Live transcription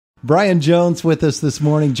Brian Jones with us this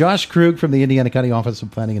morning. Josh Krug from the Indiana County Office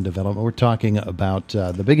of Planning and Development. We're talking about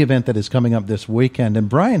the big event that is coming up this weekend. And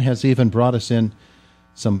Brian has even brought us in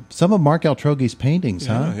some of Mark Altrogi's paintings,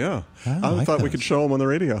 huh? Yeah. I thought we could show them on the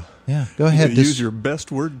radio. Yeah, go ahead. Use your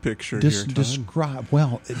best word picture here, Todd. Describe.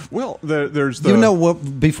 Well, there's the... You know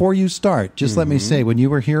what? Before you start, just let me say, when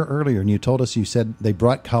you were here earlier and you told us, you said they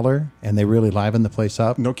brought color and they really livened the place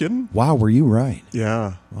up. No kidding? Wow, were you right?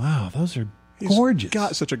 Yeah. Wow, those are gorgeous. He's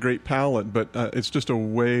got such a great palette, but it's just a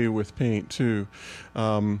way with paint, too.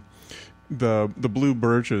 The blue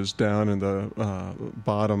birches down in the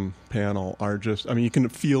bottom panel are just, I mean, you can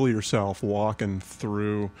feel yourself walking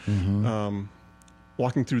through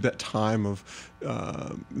that time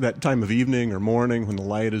of evening or morning when the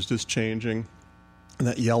light is just changing, and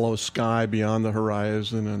that yellow sky beyond the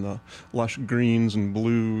horizon and the lush greens and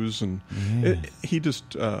blues, and he's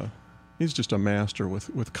just a master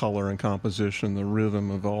with color and composition, the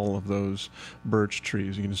rhythm of all of those birch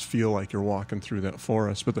trees. You can just feel like you're walking through that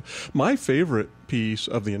forest. But my favorite piece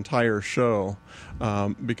of the entire show,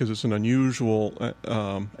 because it's an unusual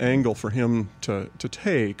angle for him to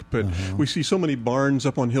take, but we see so many barns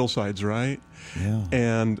up on hillsides, right? Yeah.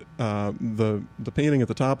 And the painting at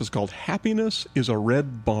the top is called "Happiness is a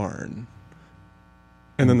Red Barn."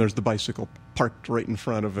 And then there's the bicycle parked right in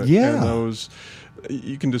front of it. Yeah. And those,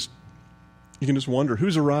 you can just wonder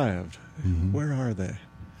who's arrived. Where are they?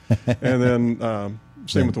 And then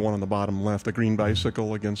same with the one on the bottom left, the green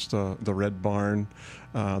bicycle against the red barn.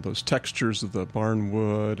 Those textures of the barn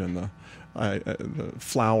wood and the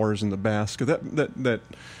flowers in the basket. That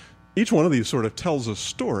each one of these sort of tells a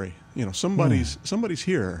story. You know, somebody's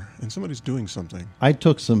here and somebody's doing something. I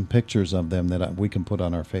took some pictures of them that we can put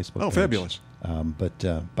on our Facebook page. Oh, fabulous. But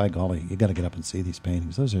by golly, you got to get up and see these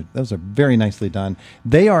paintings. Those are very nicely done.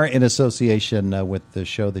 They are in association with the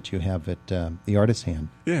show that you have at the Artist's Hand.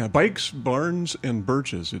 Yeah, Bikes, Barns, and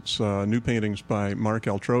Birches. It's new paintings by Mark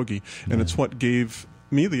Altrogi, and it's what gave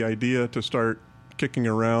me the idea to start kicking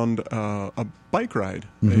around a bike ride,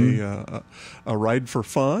 a ride for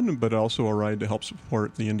fun, but also a ride to help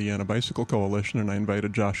support the Indiana Bicycle Coalition. And I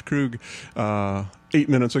invited Josh Krug 8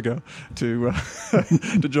 minutes ago to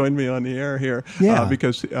to join me on the air here,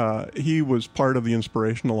 because he was part of the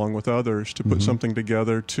inspiration, along with others, to put something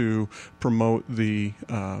together to promote the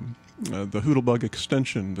Hoodlebug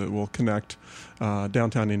extension that will connect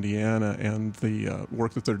downtown Indiana and the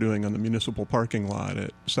work that they're doing on the municipal parking lot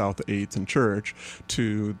at South 8th and Church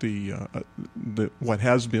to the what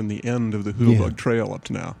has been the end of the Hoodlebug Trail up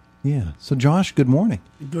to now. Yeah. So, Josh, good morning.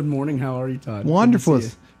 Good morning. How are you, Todd? Wonderful.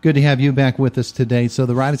 Good to have you back with us today. So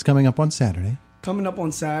the ride is coming up on Saturday. Coming up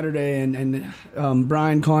on Saturday, and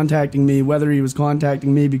Brian contacting me, whether he was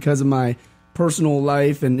contacting me because of my personal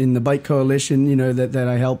life and in the Bike Coalition, you know, that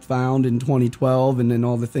I helped found in 2012 and then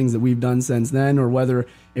all the things that we've done since then, or whether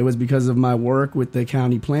it was because of my work with the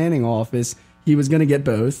county planning office, he was going to get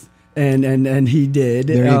both, and he did.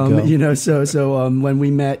 There you go. You know, so when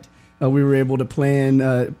we met, we were able to plan,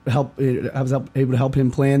 I was able to help him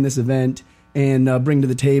plan this event and bring to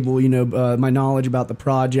the table, you know, my knowledge about the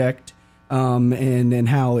project, and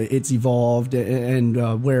how it's evolved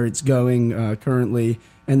and where it's going currently.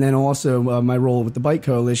 And then also my role with the Bike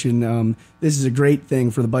Coalition. This is a great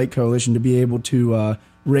thing for the Bike Coalition to be able to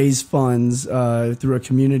raise funds through a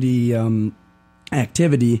community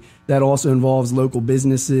activity that also involves local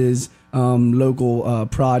businesses, local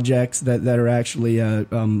projects that are actually a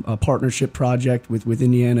partnership project with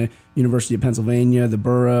Indiana University of Pennsylvania, the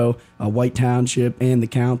borough, White Township, and the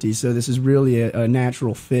county. So this is really a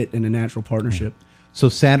natural fit and a natural partnership. So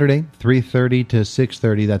Saturday, 3:30 to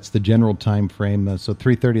 6:30, that's the general time frame. So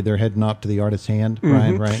 3:30, they're heading off to the Artist's Hand,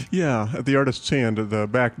 Brian, right? Yeah, at the Artist's Hand, at the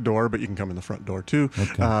back door, but you can come in the front door too.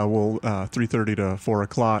 Okay. We'll 3:30 to 4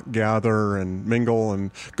 o'clock gather and mingle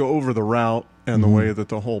and go over the route and the way that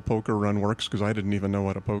the whole poker run works, because I didn't even know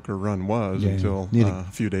what a poker run was until a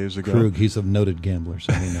few days ago. Krug, he's a noted gambler,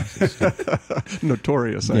 so he knows this stuff.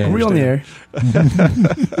 Notorious. Yeah. Are we on the air?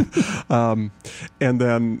 And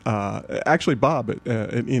then actually Bob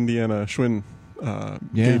at Indiana Schwinn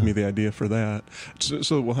gave me the idea for that.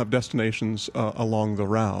 So we'll have destinations along the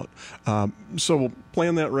route. So we'll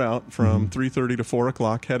plan that route from 3:30 to 4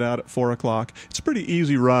 o'clock, head out at 4 o'clock. It's a pretty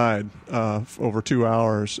easy ride over 2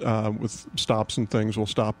 hours with stops and things. We'll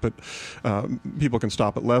stop at, people can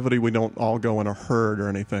stop at Levity. We don't all go in a herd or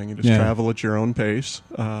anything. You just travel at your own pace.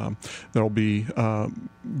 There'll be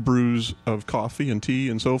brews of coffee and tea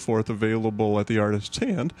and so forth available at the Artist's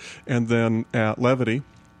Hand. And then at Levity,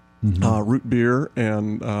 root beer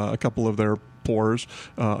and a couple of their pours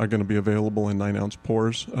are going to be available in 9-ounce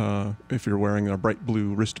pours if you're wearing our bright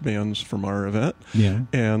blue wristbands from our event. Yeah.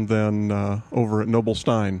 And then over at Noble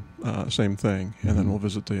Stein, same thing. And then we'll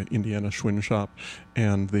visit the Indiana Schwinn Shop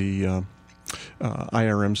and the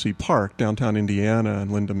IRMC Park, downtown Indiana,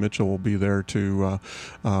 and Linda Mitchell will be there to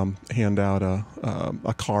hand out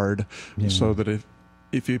a card so that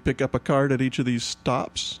if you pick up a card at each of these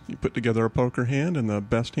stops, you put together a poker hand, and the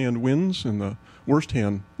best hand wins, and the worst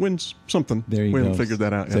hand wins something. There you we go. haven't figured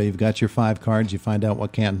that out yet. So you've got your 5 cards. You find out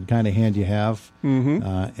what kind of hand you have,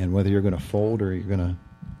 and whether you're going to fold or you're going to.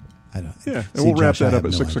 I don't. Yeah, See, and we'll wrap Josh, I that up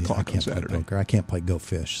have at no 6 idea. o'clock I on can't play Saturday. poker. I can't play Go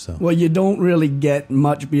Fish. So. Well, you don't really get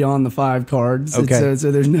much beyond the 5 cards. Okay. So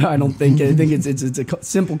there's no. I don't think. I think it's a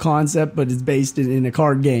simple concept, but it's based in a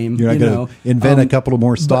card game. You're not going to invent a couple of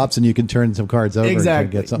more stops, and you can turn some cards over. Exactly.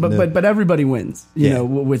 And get something new. But everybody wins. You know,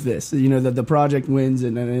 with this. You know, the project wins,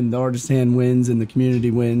 and the artist hand wins, and the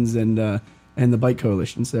community wins, and the Bike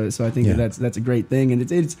Coalition. So I think that's a great thing, and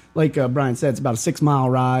it's like Brian said, it's about a 6-mile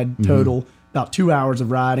ride total. About 2 hours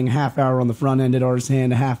of riding, a half hour on the front end at Artist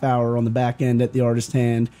Hand, a half hour on the back end at the Artist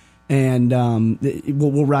Hand. And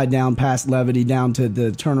we'll ride down past Levity, down to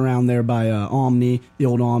the turnaround there by Omni, the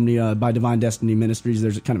old Omni, by Divine Destiny Ministries.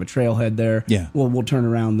 There's kind of a trailhead there. Yeah. We'll turn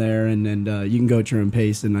around there, and you can go at your own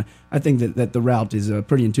pace. And I think that the route is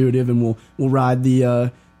pretty intuitive, and we'll ride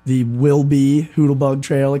the will-be Hoodlebug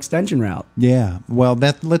Trail extension route. Yeah, well,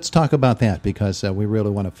 let's talk about that because we really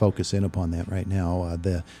want to focus in upon that right now.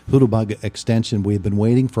 The Hoodlebug extension, we've been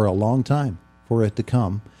waiting for a long time for it to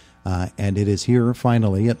come, and it is here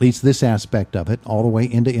finally, at least this aspect of it, all the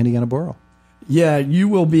way into Indiana Borough. Yeah, you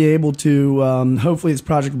will be able to, hopefully this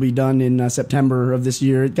project will be done in September of this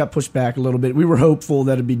year. It got pushed back a little bit. We were hopeful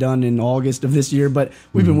that it'd be done in August of this year, but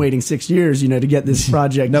we've been waiting 6 years, to get this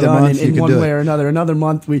project done in one way or another. Another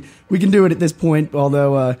month, we can do it at this point,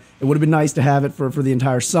 although it would have been nice to have it for the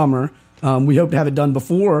entire summer. We hope to have it done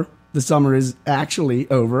before the summer is actually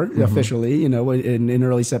over, officially, in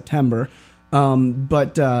early September.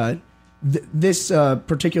 This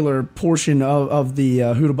particular portion of the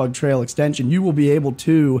Hoodlebug Trail extension, you will be able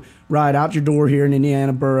to ride out your door here in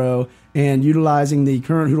Indiana Borough, and utilizing the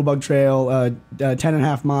current Hoodlebug Trail,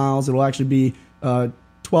 10.5 miles. It'll actually be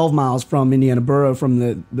 12 miles from Indiana Borough, from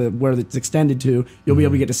the where it's extended to. You'll be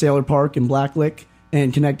able to get to Sailor Park in Blacklick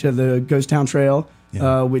and connect to the Ghost Town Trail,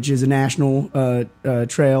 which is a national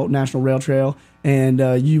trail, national rail trail. And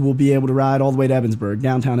you will be able to ride all the way to Evansburg,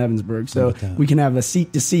 downtown Evansburg. So we can have a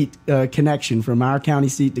seat-to-seat connection from our county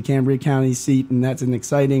seat to Cambria County seat, and that's an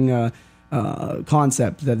exciting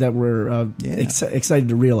concept that we're excited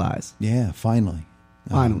to realize. Yeah, finally.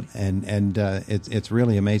 Finally. And it's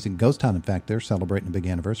really amazing. Ghost Town, in fact, they're celebrating a big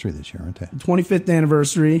anniversary this year, aren't they? 25th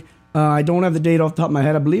anniversary. I don't have the date off the top of my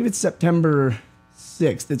head. I believe it's September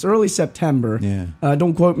 6th. It's early September. Yeah.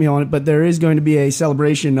 Don't quote me on it, but there is going to be a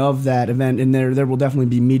celebration of that event, and there will definitely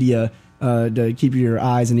be media to keep your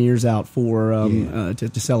eyes and ears out for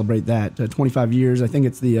to celebrate that. 25 years. I think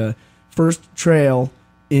it's the first trail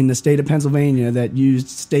in the state of Pennsylvania that used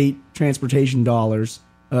state transportation dollars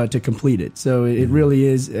to complete it. So it really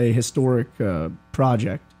is a historic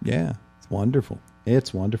project. Yeah, it's wonderful.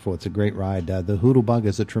 It's wonderful. It's a great ride. The Hoodlebug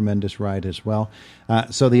is a tremendous ride as well.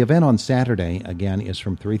 So the event on Saturday, again, is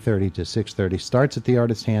from 3:30 to 6:30. Starts at the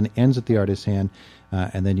Artist Hand, ends at the Artist Hand,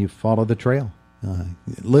 and then you follow the trail,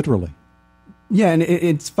 literally. Yeah, and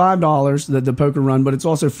it's $5, the poker run, but it's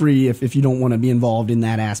also free if you don't want to be involved in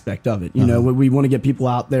that aspect of it. You know, we want to get people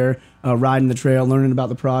out there riding the trail, learning about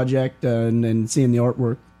the project, and seeing the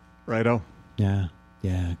artwork. Righto. Yeah.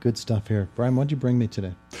 Yeah, good stuff here. Brian, what'd you bring me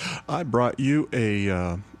today? I brought you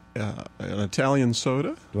an Italian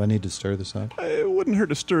soda. Do I need to stir this up? It wouldn't hurt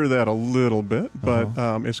to stir that a little bit, but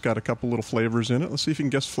it's got a couple little flavors in it. Let's see if you can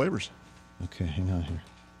guess flavors. Okay, hang on here.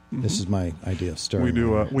 This is my idea of stirring.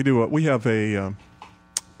 We have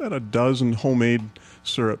about a dozen homemade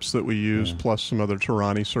syrups that we use, plus some other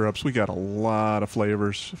Tirani syrups. We got a lot of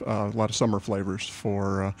flavors, a lot of summer flavors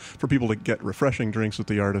for people to get refreshing drinks at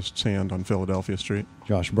the Artist's Hand on Philadelphia Street.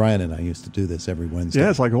 Josh, Brian and I used to do this every Wednesday. Yeah,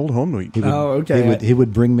 it's like old home week. He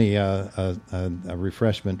would bring me a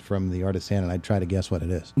refreshment from the Artist's Hand, and I'd try to guess what it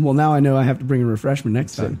is. Well, now I know I have to bring a refreshment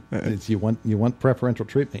next time. You want preferential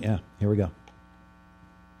treatment? Yeah, here we go.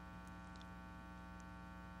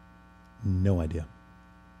 No idea.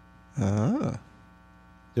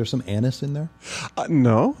 There's some anise in there?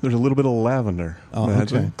 No, there's a little bit of lavender. Oh,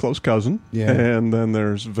 That's okay. a close cousin. Yeah. And then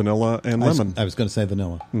there's vanilla and lemon. I was going to say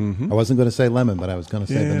vanilla. Mm-hmm. I wasn't going to say lemon, but I was going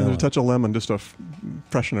to say vanilla. There's a touch of lemon just to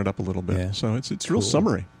freshen it up a little bit. Yeah. So it's real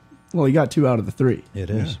summery. Well, you got 2 out of the 3. It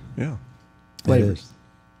is. Yeah. Flavors. It is.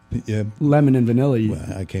 Yeah. lemon and vanilla.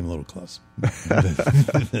 Well, I came a little close.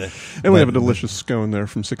 And we have a delicious scone there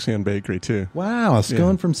from Six Hand Bakery, too. Wow, a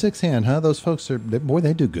scone from Six Hand, huh? Those folks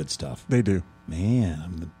they do good stuff. They do.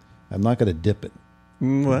 Man, I'm not going to dip it.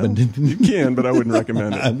 Well, you can, but I wouldn't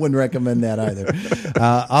recommend it. I wouldn't recommend that either.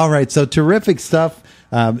 All right, so terrific stuff.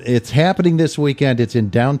 It's happening this weekend. It's in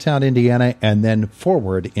downtown Indiana and then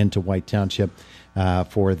forward into White Township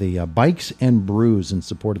for the Bikes and Brews in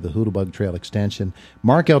support of the Hoodlebug Trail extension.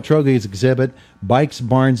 Mark Altrogi's exhibit, Bikes,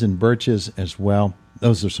 Barns, and Birches as well.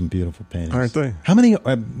 Those are some beautiful paintings. Aren't they? How many?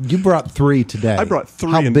 You brought 3 today. I brought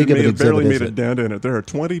 3 How and big of an barely exhibit made is a dent in it. There are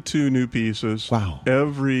 22 new pieces. Wow.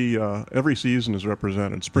 Every season is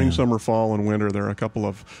represented. Spring, summer, fall, and winter. There are a couple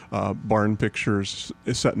of barn pictures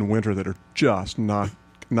set in winter that are just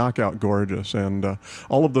knockout gorgeous. And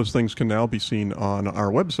all of those things can now be seen on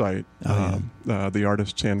our website,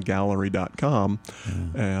 theartistsandgallery.com.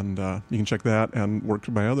 And you can check that and work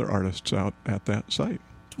by other artists out at that site.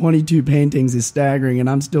 22 paintings is staggering, and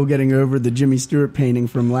I'm still getting over the Jimmy Stewart painting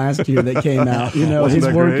from last year that came out. You know, his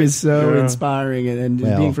work is so inspiring, and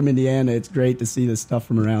being from Indiana, it's great to see this stuff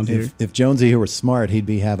from around here. If Jonesy here was smart, he'd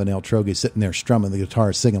be having El Trogi sitting there strumming the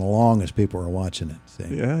guitar, singing along as people are watching it.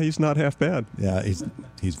 See? Yeah, he's not half bad. Yeah, he's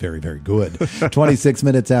very, very good. 26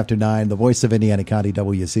 minutes after 9, the voice of Indiana County,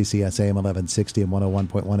 WCCS AM 1160 and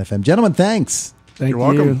 101.1 FM. Gentlemen, thanks. You're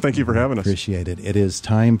welcome. Thank you for having us. Appreciate it. It is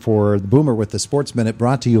time for the Boomer with the Sports Minute,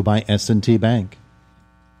 brought to you by S&T Bank.